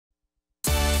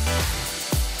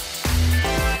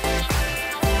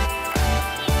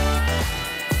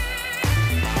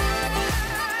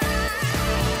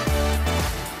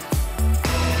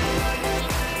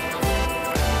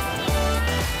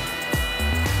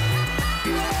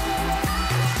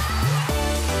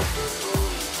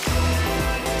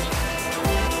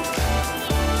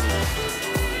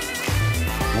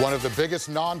One of the biggest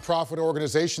nonprofit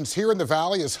organizations here in the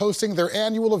Valley is hosting their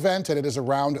annual event, and it is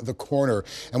around the corner.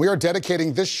 And we are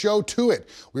dedicating this show to it.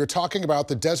 We are talking about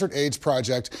the Desert AIDS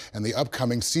Project and the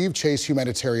upcoming Steve Chase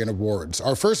Humanitarian Awards.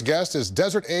 Our first guest is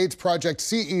Desert AIDS Project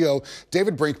CEO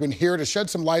David Brinkman, here to shed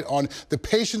some light on the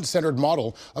patient-centered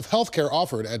model of healthcare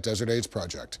offered at Desert AIDS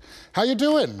Project. How you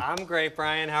doing? I'm great,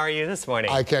 Brian. How are you this morning?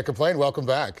 I can't complain. Welcome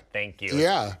back. Thank you.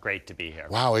 Yeah. It's great to be here.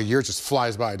 Wow, a year just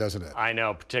flies by, doesn't it? I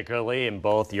know, particularly in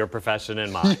both your profession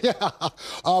and mine. Yeah.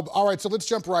 All right, so let's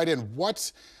jump right in.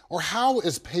 How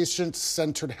is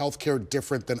patient-centered healthcare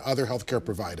different than other healthcare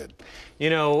provided? You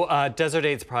know, Desert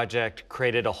AIDS Project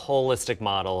created a holistic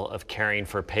model of caring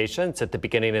for patients at the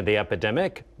beginning of the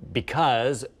epidemic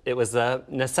because it was a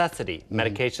necessity.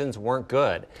 Medications weren't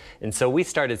good. And so we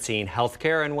started seeing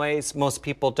healthcare in ways most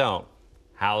people don't.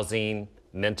 Housing,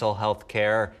 mental health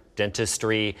care,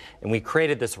 dentistry, and we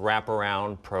created this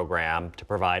wraparound program to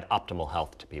provide optimal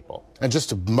health to people. And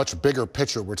just a much bigger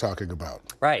picture we're talking about.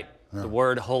 Right. Yeah. The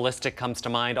word holistic comes to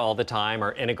mind all the time,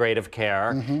 or integrative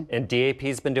care, and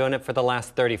DAP's been doing it for the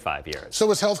last 35 years. So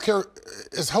is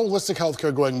holistic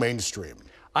healthcare going mainstream?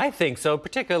 I think so.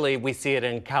 Particularly, we see it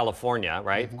in California,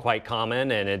 right? Quite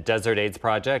common. And at Desert AIDS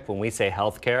Project, when we say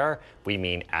healthcare, we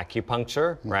mean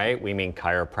acupuncture, right? We mean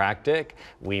chiropractic,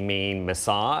 we mean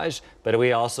massage, but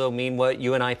we also mean what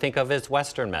you and I think of as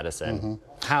Western medicine,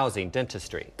 housing,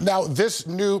 dentistry. Now, this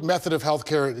new method of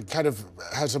healthcare kind of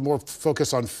has a more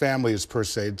focus on families per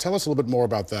se. Tell us a little bit more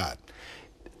about that.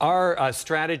 Our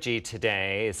strategy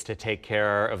today is to take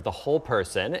care of the whole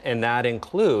person, and that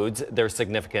includes their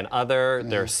significant other,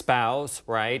 their spouse,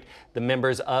 right? The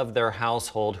members of their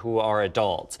household who are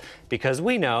adults. Because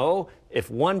we know if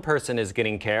one person is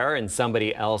getting care and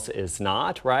somebody else is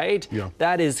not, right? Yeah.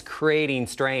 That is creating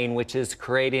strain, which is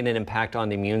creating an impact on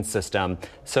the immune system.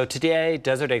 So today,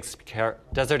 Desert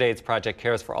AIDS Project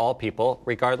cares for all people,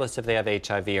 regardless if they have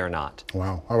HIV or not.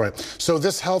 Wow. All right. So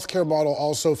this healthcare model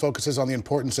also focuses on the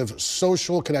importance of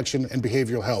social connection and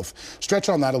behavioral health. Stretch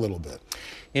on that a little bit.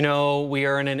 You know, we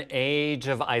are in an age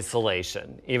of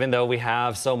isolation. Even though we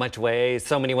have so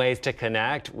many ways to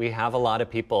connect, we have a lot of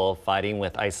people fighting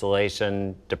with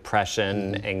isolation,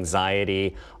 depression,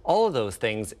 anxiety. All of those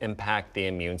things impact the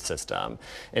immune system.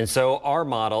 And so our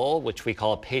model, which we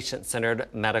call a patient-centered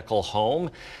medical home,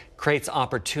 creates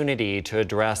opportunity to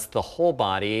address the whole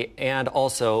body and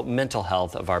also mental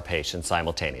health of our patients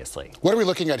simultaneously. What are we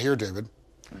looking at here, David?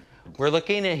 We're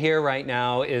looking at here right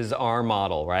now is our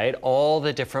model, right? All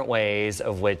the different ways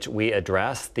of which we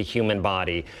address the human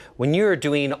body. When you're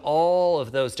doing all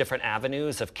of those different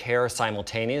avenues of care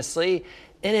simultaneously,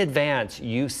 in advance,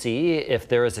 you see if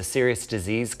there is a serious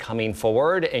disease coming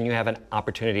forward and you have an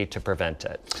opportunity to prevent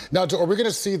it. Now, are we going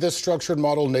to see this structured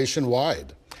model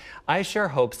nationwide? I sure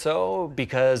hope so,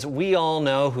 because we all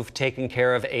know who've taken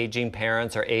care of aging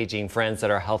parents or aging friends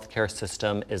that our healthcare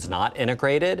system is not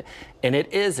integrated, and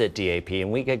it is at DAP,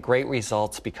 and we get great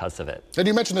results because of it. And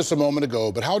you mentioned this a moment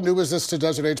ago, but how new is this to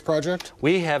Desert AIDS Project?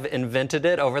 We have invented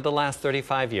it over the last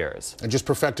 35 years. And just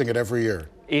perfecting it every year?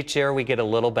 Each year we get a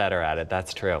little better at it,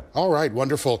 that's true. All right,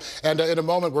 wonderful. And in a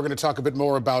moment, we're going to talk a bit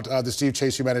more about the Steve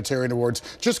Chase Humanitarian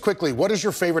Awards. Just quickly, what is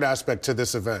your favorite aspect to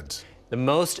this event? The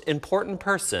most important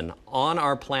person on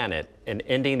our planet in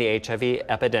ending the HIV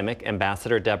epidemic,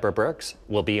 Ambassador Deborah Birx,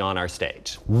 will be on our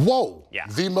stage. Whoa! Yeah.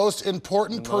 The most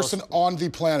important person on the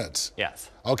planet.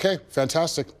 Yes. Okay,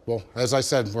 fantastic. Well, as I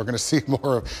said, we're going to see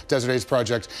more of Desert AIDS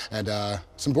Project and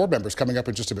some board members coming up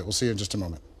in just a bit. We'll see you in just a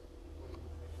moment.